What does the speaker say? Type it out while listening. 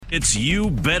It's You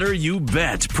Better You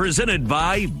Bet, presented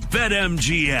by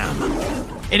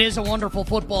BetMGM. It is a wonderful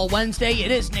football Wednesday. It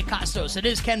is Nick Costos. It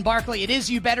is Ken Barkley. It is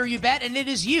You Better You Bet, and it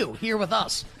is you here with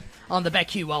us on the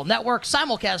BetQL Network,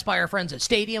 simulcast by our friends at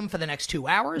Stadium for the next 2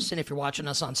 hours. And if you're watching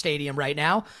us on Stadium right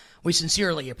now, we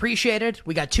sincerely appreciate it.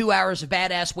 We got 2 hours of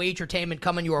badass wagertainment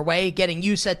coming your way, getting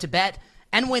you set to bet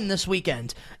and win this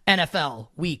weekend, NFL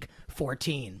Week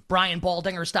 14. Brian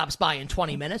Baldinger stops by in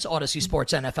 20 minutes, Odyssey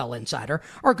Sports NFL Insider.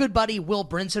 Our good buddy Will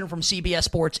Brinson from CBS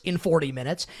Sports in 40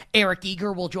 minutes. Eric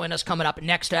Eager will join us coming up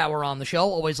next hour on the show.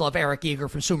 Always love Eric Eager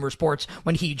from Sumer Sports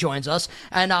when he joins us.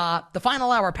 And the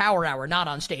final hour, Power Hour, not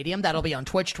on Stadium. That'll be on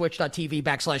Twitch,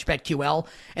 twitch.tv/BetQL,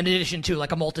 in addition to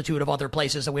like a multitude of other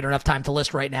places that we don't have time to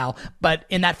list right now. But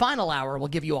in that final hour, we'll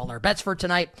give you all our bets for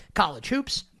tonight. College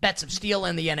hoops, bets of steel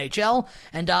in the NHL,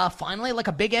 and finally like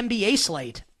a big NBA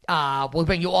slate. We'll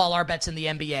bring you all our bets in the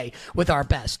NBA with our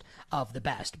best of the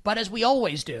best. But as we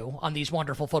always do on these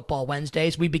wonderful football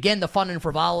Wednesdays, we begin the fun and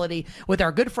frivolity with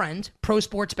our good friend, pro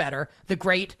sports bettor, the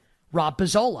great Rob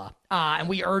Pizzola. And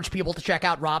we urge people to check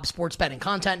out Rob's Sports Betting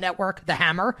Content Network, The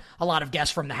Hammer. A lot of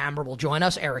guests from The Hammer will join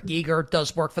us. Eric Eager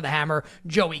does work for The Hammer.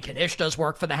 Joey Kadish does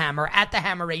work for The Hammer at The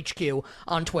Hammer HQ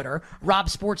on Twitter.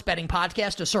 Rob's Sports Betting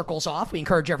Podcast is Circles Off. We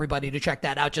encourage everybody to check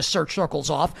that out. Just search Circles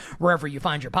Off wherever you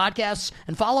find your podcasts.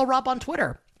 And follow Rob on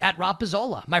Twitter at Rob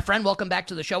Pizzola. My friend, welcome back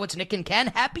to the show. It's Nick and Ken.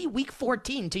 Happy Week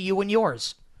 14 to you and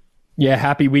yours. Yeah,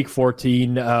 happy Week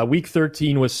 14. Week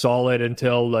 13 was solid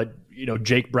until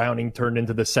Jake Browning turned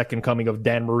into the second coming of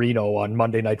Dan Marino on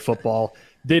Monday Night Football.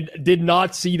 Did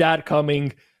not see that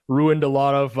coming. Ruined a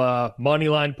lot of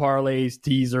moneyline parlays,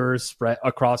 teasers spread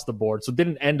across the board. So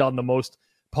didn't end on the most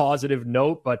positive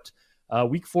note, but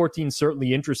Week 14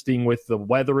 certainly interesting with the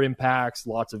weather impacts,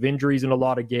 lots of injuries in a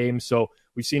lot of games. So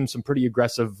we've seen some pretty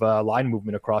aggressive line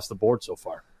movement across the board so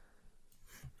far.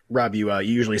 Rob, you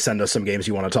usually send us some games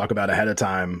you want to talk about ahead of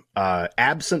time.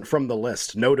 Absent from the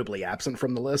list, notably absent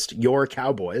from the list, your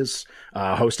Cowboys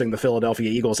hosting the Philadelphia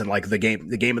Eagles in like the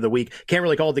game of the week. Can't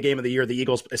really call it the game of the year. The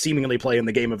Eagles seemingly play in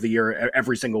the game of the year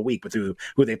every single week with who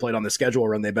they played on the schedule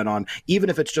run they've been on. Even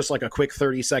if it's just like a quick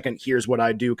 30-second, here's what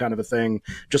I do kind of a thing.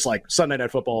 Just like Sunday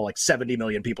Night Football, like 70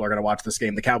 million people are going to watch this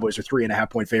game. The Cowboys are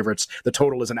 3.5-point favorites. The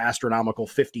total is an astronomical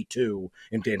 52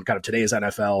 in kind of today's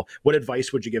NFL. What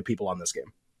advice would you give people on this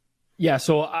game? Yeah,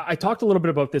 so I talked a little bit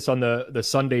about this on the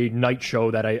Sunday night show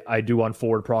that I do on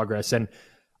Forward Progress, and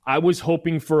I was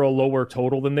hoping for a lower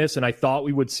total than this, and I thought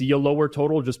we would see a lower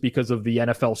total just because of the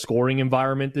NFL scoring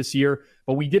environment this year,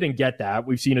 but we didn't get that.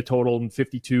 We've seen a total in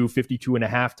 52,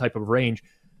 52.5 type of range.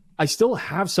 I still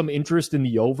have some interest in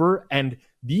the over, and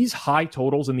these high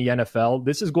totals in the NFL,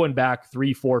 this is going back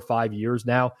 3, 4, 5 years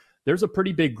now. There's a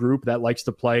pretty big group that likes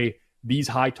to play these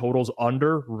high totals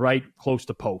under right close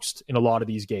to post in a lot of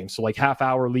these games. So like half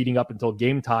hour leading up until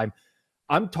game time.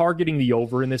 I'm targeting the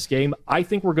over in this game. I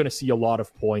think we're going to see a lot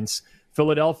of points.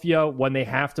 Philadelphia, when they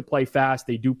have to play fast,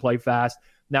 they do play fast.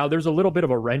 Now, there's a little bit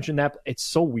of a wrench in that. It's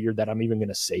so weird that I'm even going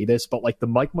to say this, but like the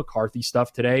Mike McCarthy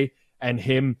stuff today and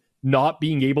him not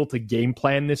being able to game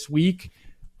plan this week,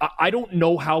 I don't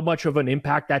know how much of an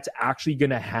impact that's actually going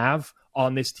to have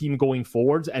on this team going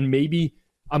forwards. And maybe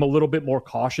I'm a little bit more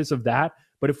cautious of that.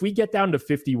 But if we get down to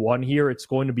 51 here, it's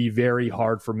going to be very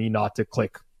hard for me not to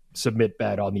click submit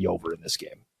bet on the over in this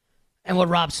game. And what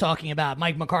Rob's talking about,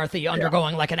 Mike McCarthy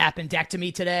undergoing like an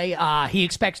appendectomy today. He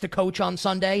expects to coach on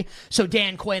Sunday. So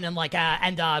Dan Quinn and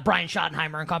Brian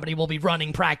Schottenheimer and company will be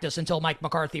running practice until Mike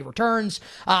McCarthy returns.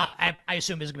 I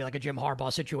assume this is going to be like a Jim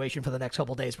Harbaugh situation for the next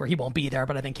couple of days where he won't be there,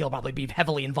 but I think he'll probably be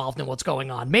heavily involved in what's going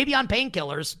on. Maybe on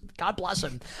painkillers. God bless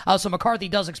him. So McCarthy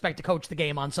does expect to coach the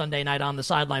game on Sunday night on the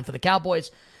sideline for the Cowboys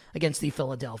against the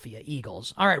Philadelphia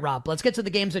Eagles. All right, Rob, let's get to the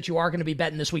games that you are going to be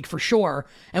betting this week for sure.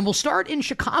 And we'll start in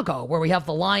Chicago, where we have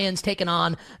the Lions taking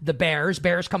on the Bears.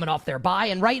 Bears coming off their bye.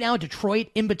 And right now, Detroit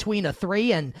in between a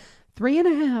 3 and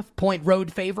 3.5 point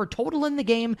road favor. Total in the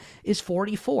game is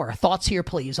 44. Thoughts here,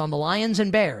 please, on the Lions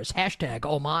and Bears. Hashtag,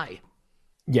 oh my.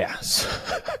 Yes.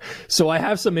 So I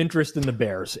have some interest in the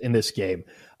Bears in this game.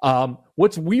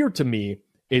 What's weird to me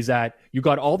is that you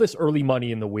got all this early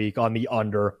money in the week on the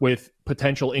under with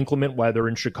potential inclement weather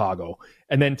in Chicago.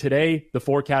 And then today, the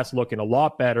forecast looking a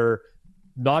lot better,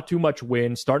 not too much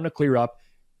wind, starting to clear up.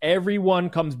 Everyone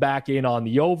comes back in on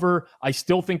the over. I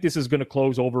still think this is going to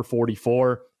close over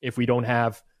 44 if we don't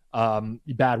have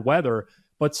bad weather.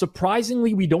 But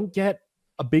surprisingly, we don't get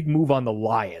a big move on the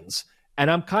Lions.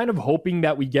 And I'm kind of hoping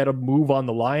that we get a move on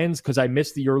the Lions because I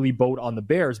missed the early boat on the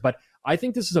Bears. But I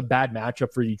think this is a bad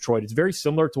matchup for Detroit. It's very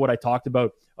similar to what I talked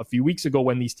about a few weeks ago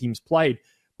when these teams played.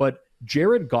 But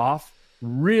Jared Goff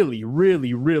really,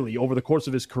 really, really, over the course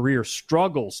of his career,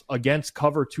 struggles against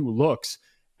cover 2 looks.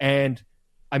 And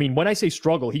I mean, when I say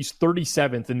struggle, he's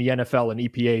 37th in the NFL in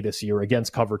EPA this year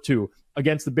against cover 2,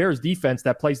 against the Bears defense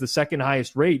that plays the second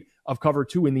highest rate of cover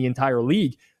 2 in the entire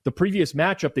league. The previous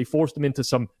matchup, they forced him into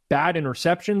some bad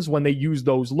interceptions when they used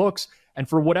those looks. And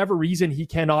for whatever reason, he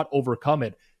cannot overcome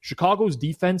it. Chicago's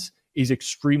defense is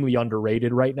extremely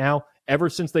underrated right now. Ever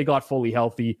since they got fully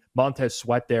healthy, Montez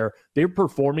Sweat there, they're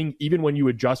performing, even when you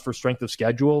adjust for strength of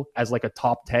schedule, as like a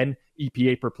top 10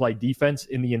 EPA per play defense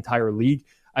in the entire league.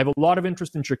 I have a lot of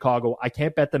interest in Chicago. I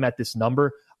can't bet them at this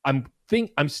number. I'm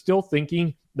still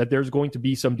thinking that there's going to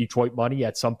be some Detroit money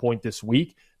at some point this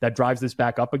week that drives this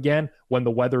back up again when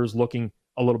the weather is looking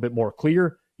a little bit more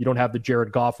clear. You don't have the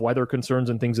Jared Goff weather concerns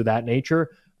and things of that nature,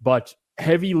 but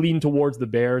heavy lean towards the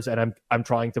Bears, and I'm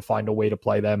trying to find a way to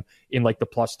play them in like the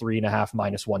 +3.5,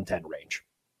 -110 range.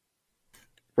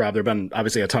 Rob, there have been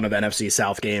obviously a ton of NFC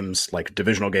South games, like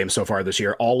divisional games so far this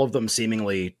year. All of them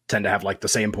seemingly tend to have like the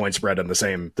same point spread and the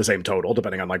same total,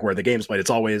 depending on like where the game's played. It's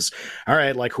always, all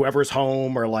right, like whoever's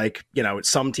home, or like, you know,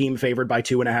 some team favored by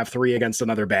 2.5, 3 against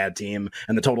another bad team.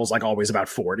 And the total's like always about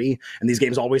 40. And these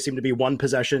games always seem to be one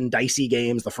possession, dicey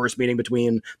games. The first meeting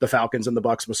between the Falcons and the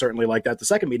Bucs was certainly like that. The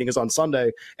second meeting is on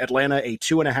Sunday. Atlanta, a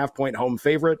 2.5 point home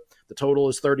favorite. The total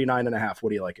is 39.5. What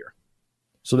do you like here?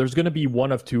 So there's going to be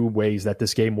one of two ways that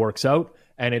this game works out,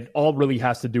 and it all really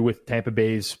has to do with Tampa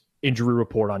Bay's injury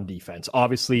report on defense.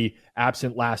 Obviously,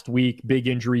 absent last week, big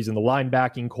injuries in the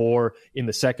linebacking core, in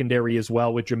the secondary as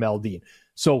well with Jamel Dean.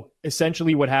 So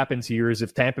essentially what happens here is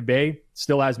if Tampa Bay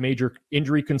still has major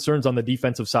injury concerns on the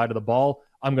defensive side of the ball,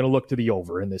 I'm going to look to the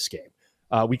over in this game.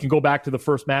 We can go back to the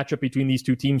first matchup between these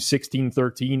two teams,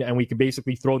 16-13, and we can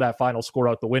basically throw that final score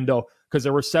out the window because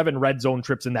there were 7 red zone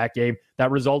trips in that game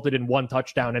that resulted in 1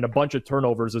 touchdown and a bunch of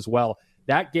turnovers as well.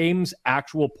 That game's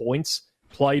actual points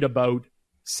played about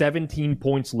 17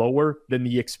 points lower than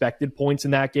the expected points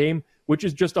in that game, which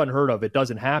is just unheard of. It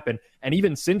doesn't happen. And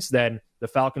even since then, the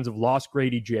Falcons have lost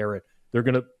Grady Jarrett. They're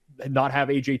going to not have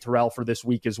A.J. Terrell for this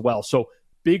week as well. So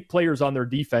big players on their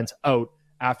defense out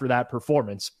after that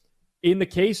performance. In the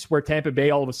case where Tampa Bay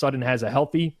all of a sudden has a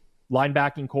healthy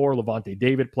linebacking core, Levante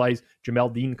David plays,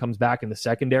 Jamel Dean comes back in the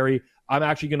secondary, I'm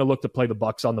actually going to look to play the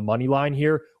Bucs on the money line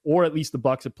here, or at least the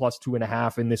Bucs at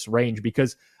 +2.5 in this range,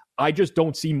 because I just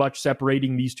don't see much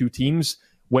separating these two teams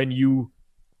when you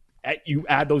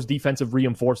add those defensive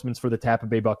reinforcements for the Tampa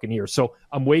Bay Buccaneers. So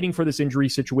I'm waiting for this injury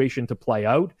situation to play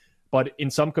out, but in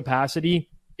some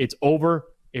capacity, it's over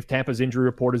if Tampa's injury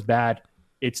report is bad.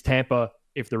 It's Tampa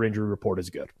if their injury report is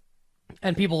good.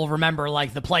 And people will remember,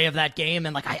 like, the play of that game,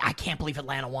 and, like, I can't believe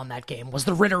Atlanta won that game, was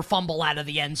the Ritter fumble out of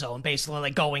the end zone. Basically,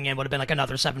 like, going in would have been, like,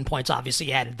 another 7 points,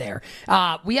 obviously, added there.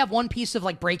 We have one piece of,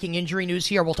 like, breaking injury news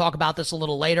here. We'll talk about this a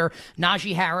little later.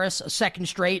 Najee Harris, a second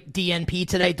straight DNP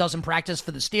today, doesn't practice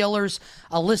for the Steelers.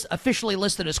 Officially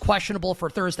listed as questionable for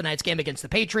Thursday night's game against the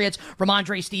Patriots.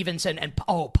 Ramondre Stevenson and,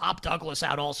 Pop Douglas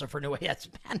out also for New England.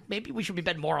 Man, maybe we should be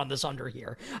betting more on this under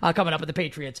here, coming up with the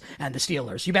Patriots and the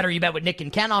Steelers. You bet with Nick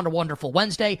and Ken on a wonderful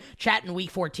Wednesday, chatting week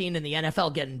 14 in the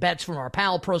NFL, getting bets from our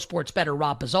pal, pro sports bettor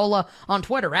Rob Pizzola, on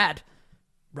Twitter at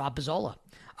Rob Pizzola.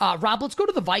 Rob, let's go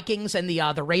to the Vikings and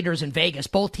the Raiders in Vegas.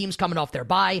 Both teams coming off their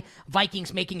bye.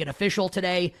 Vikings making it official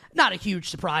today. Not a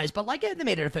huge surprise, but like they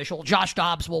made it official. Josh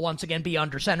Dobbs will once again be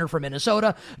under center for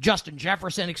Minnesota. Justin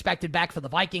Jefferson expected back for the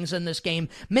Vikings in this game.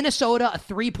 Minnesota, a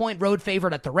 3-point road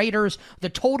favorite at the Raiders. The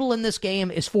total in this game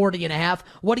is 40.5.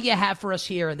 What do you have for us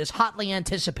here in this hotly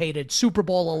anticipated Super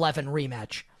Bowl 11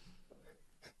 rematch?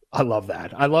 I love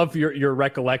that. I love your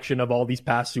recollection of all these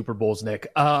past Super Bowls,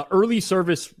 Nick. Early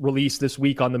service release this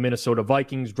week on the Minnesota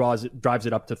Vikings drives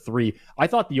it up to 3. I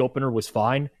thought the opener was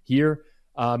fine here.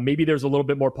 Maybe there's a little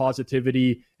bit more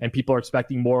positivity and people are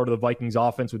expecting more of the Vikings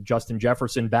offense with Justin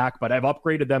Jefferson back, but I've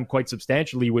upgraded them quite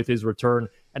substantially with his return,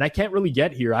 and I can't really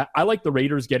get here. I like the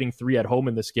Raiders getting 3 at home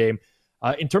in this game.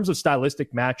 In terms of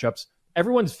stylistic matchups,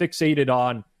 everyone's fixated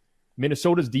on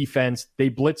Minnesota's defense. They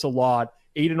blitz a lot.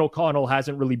 Aiden O'Connell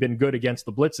hasn't really been good against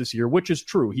the blitz this year, which is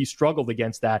true. He struggled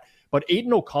against that. But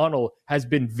Aiden O'Connell has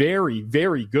been very,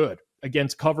 very good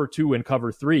against cover 2 and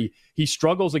cover 3. He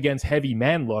struggles against heavy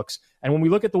man looks. And when we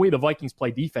look at the way the Vikings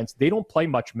play defense, they don't play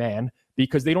much man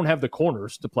because they don't have the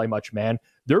corners to play much man.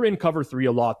 They're in cover 3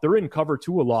 a lot. They're in cover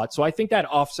 2 a lot. So I think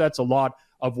that offsets a lot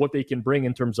of what they can bring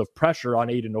in terms of pressure on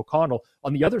Aiden O'Connell.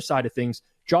 On the other side of things,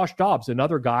 Josh Dobbs,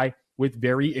 another guy with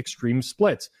very extreme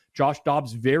splits. Josh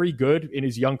Dobbs, very good in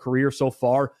his young career so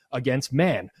far against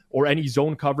man or any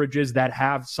zone coverages that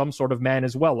have some sort of man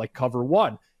as well, like cover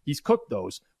 1. He's cooked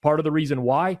those. Part of the reason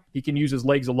why, he can use his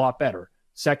legs a lot better.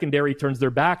 secondary turns their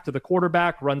back to the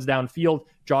quarterback, runs downfield.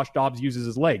 Josh Dobbs uses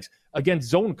his legs. Against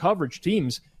zone coverage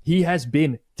teams, he has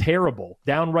been terrible,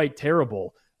 downright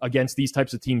terrible against these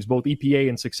types of teams, both EPA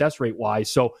and success rate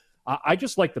wise. So I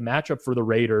just like the matchup for the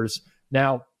Raiders.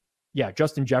 Now, yeah,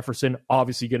 Justin Jefferson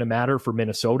obviously going to matter for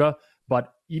Minnesota,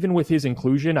 but even with his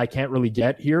inclusion, I can't really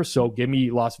get here. So give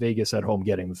me Las Vegas at home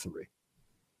getting the 3.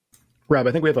 Rob,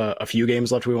 I think we have a few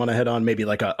games left we want to hit on, maybe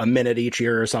like a minute each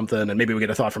here or something, and maybe we get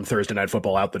a thought from Thursday Night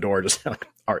Football out the door. Just like,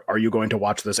 are you going to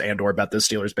watch this and or bet this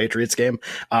Steelers-Patriots game?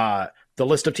 The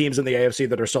list of teams in the AFC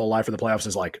that are still alive for the playoffs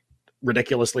is like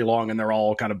ridiculously long, and they're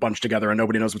all kind of bunched together and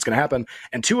nobody knows what's going to happen.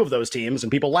 And 2 of those teams,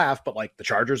 and people laugh, but like the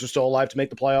Chargers are still alive to make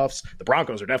the playoffs. The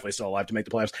Broncos are definitely still alive to make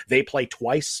the playoffs. They play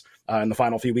twice in the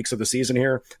final few weeks of the season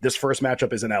here. This first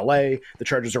matchup is in LA. The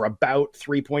Chargers are about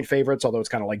 3-point favorites, although it's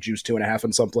kind of like juice 2.5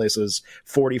 in some places.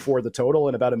 44 the total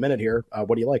in about a minute here.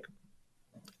 What do you like?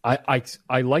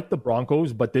 I like the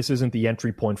Broncos, but this isn't the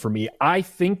entry point for me. I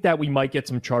think that we might get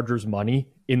some Chargers money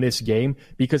in this game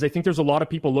because I think there's a lot of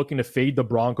people looking to fade the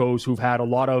Broncos who've had a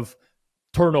lot of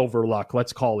turnover luck,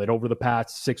 let's call it, over the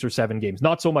past 6 or 7 games.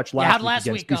 Not so much last week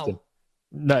against Houston.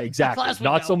 No, exactly.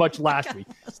 Not so much last week.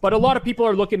 But a lot of people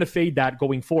are looking to fade that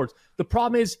going forward. The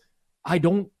problem is I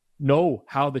don't know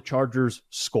how the Chargers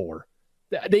score.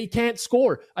 They can't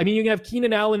score. I mean, you can have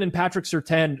Keenan Allen and Patrick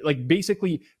Surtain. Like,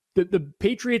 basically, the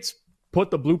Patriots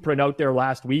put the blueprint out there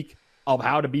last week of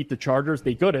how to beat the Chargers.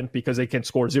 They couldn't because they can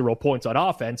score 0 points on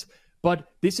offense. But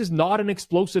this is not an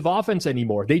explosive offense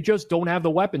anymore. They just don't have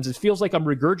the weapons. It feels like I'm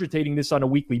regurgitating this on a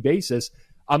weekly basis.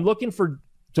 I'm looking for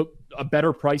a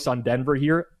better price on Denver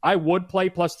here. I would play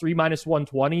 +3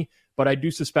 -120, but I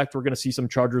do suspect we're going to see some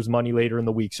Chargers money later in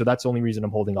the week. So that's the only reason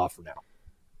I'm holding off for now.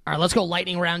 All right, let's go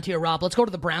lightning round here, Rob. Let's go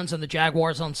to the Browns and the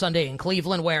Jaguars on Sunday in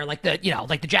Cleveland, where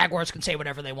the Jaguars can say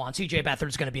whatever they want. CJ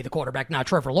Beathard's going to be the quarterback, not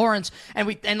Trevor Lawrence, and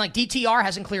DTR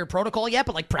hasn't cleared protocol yet,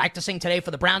 but practicing today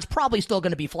for the Browns, probably still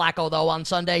going to be Flacco though on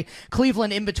Sunday.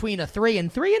 Cleveland in between a 3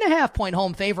 and 3.5 point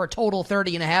home favorite, total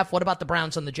 30.5. What about the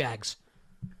Browns and the Jags?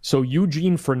 So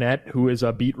Eugene Fournette, who is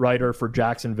a beat writer for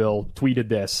Jacksonville, tweeted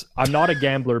this: "I'm not a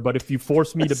gambler, but if you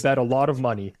force me to bet a lot of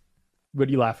money," what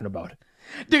are you laughing about?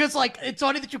 Dude, it's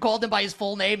funny that you called him by his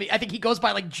full name. I think he goes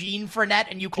by Gene Fournette,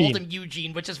 and you called him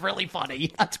Eugene, which is really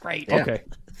funny. That's great. Yeah. Okay.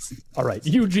 All right.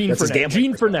 Eugene Fournette.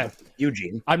 Gene Fournette.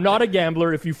 Eugene. "I'm not a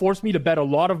gambler. If you force me to bet a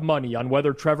lot of money on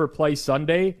whether Trevor plays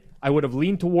Sunday, I would have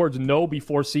leaned towards no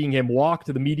before seeing him walk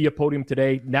to the media podium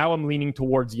today. Now I'm leaning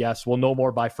towards yes. We'll know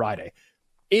more by Friday.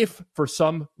 If, for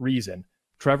some reason,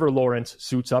 Trevor Lawrence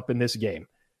suits up in this game,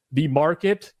 the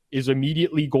market is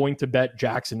immediately going to bet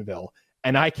Jacksonville,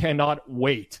 and I cannot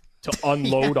wait to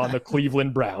unload on the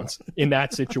Cleveland Browns in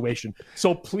that situation.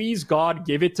 So please, God,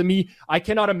 give it to me. I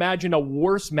cannot imagine a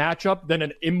worse matchup than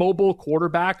an immobile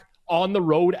quarterback on the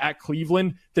road at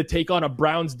Cleveland to take on a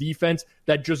Browns defense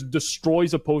that just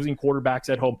destroys opposing quarterbacks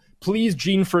at home. Please,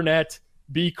 Gene Fournette,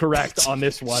 be correct on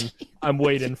this one. I'm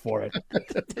waiting for it.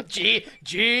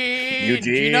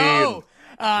 Eugene.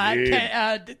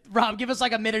 Rob, give us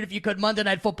a minute if you could. Monday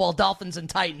Night Football, Dolphins and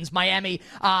Titans. Miami,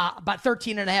 about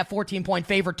 13.5, 14-point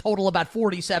favorite, total about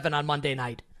 47 on Monday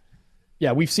night.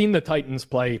 Yeah, we've seen the Titans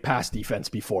play pass defense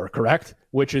before, correct?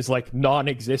 Which is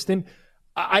non-existent.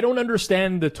 I don't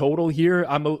understand the total here.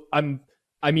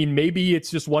 I mean, maybe it's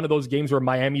just one of those games where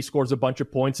Miami scores a bunch of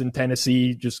points and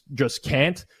Tennessee just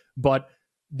can't. But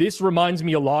this reminds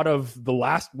me a lot of the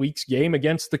last week's game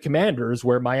against the Commanders,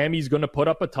 where Miami's going to put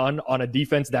up a ton on a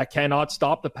defense that cannot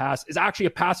stop the pass. It's actually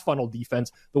a pass funnel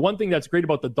defense. The one thing that's great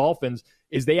about the Dolphins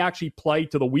is they actually play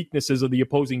to the weaknesses of the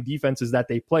opposing defenses that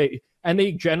they play, and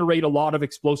they generate a lot of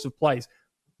explosive plays.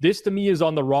 This, to me, is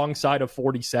on the wrong side of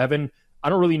 47. I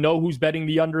don't really know who's betting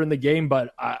the under in the game,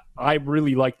 but I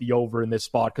really like the over in this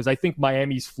spot because I think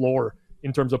Miami's floor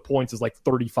in terms of points is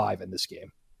 35 in this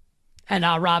game. And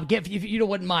Rob, if you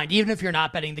wouldn't mind, even if you're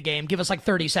not betting the game, give us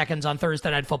 30 seconds on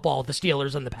Thursday Night Football, the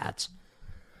Steelers and the Pats.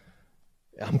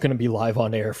 I'm going to be live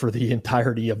on air for the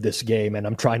entirety of this game, and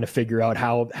I'm trying to figure out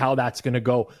how that's going to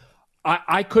go.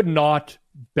 I could not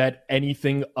bet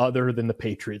anything other than the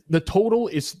Patriots. The total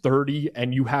is 30,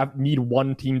 and you need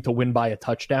one team to win by a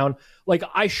touchdown.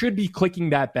 I should be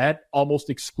clicking that bet almost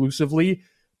exclusively,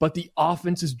 but the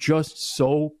offense is just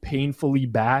so painfully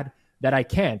bad that I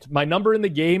can't. My number in the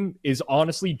game is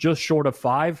honestly just short of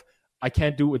 5. I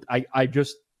can't do it.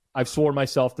 I've sworn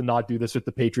myself to not do this with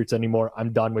the Patriots anymore.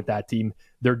 I'm done with that team.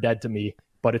 They're dead to me,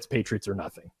 but it's Patriots or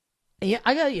nothing.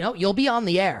 Yeah, you'll be on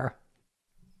the air.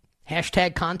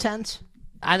 Hashtag content.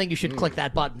 I think you should click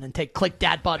that button and take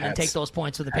those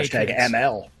points with the Patriots.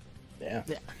 ML. Yeah.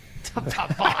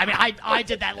 I mean, I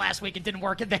did that last week. It didn't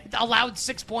work. They allowed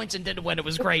 6 points and didn't win. It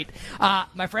was great.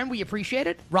 My friend, we appreciate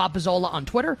it. Rob Pizzola on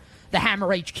Twitter. The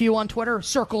Hammer HQ on Twitter.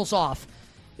 Circles Off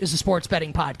is a sports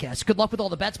betting podcast. Good luck with all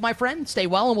the bets, my friend. Stay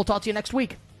well, and we'll talk to you next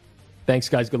week. Thanks,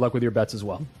 guys. Good luck with your bets as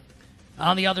well.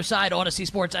 On the other side, Odyssey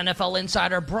Sports NFL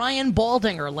insider Brian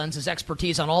Baldinger lends his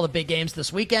expertise on all the big games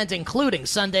this weekend, including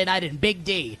Sunday night in Big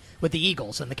D with the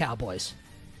Eagles and the Cowboys.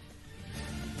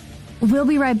 We'll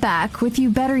be right back with You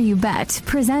Better You Bet,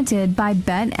 presented by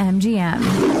BetMGM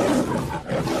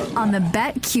on the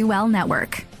BetQL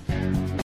network.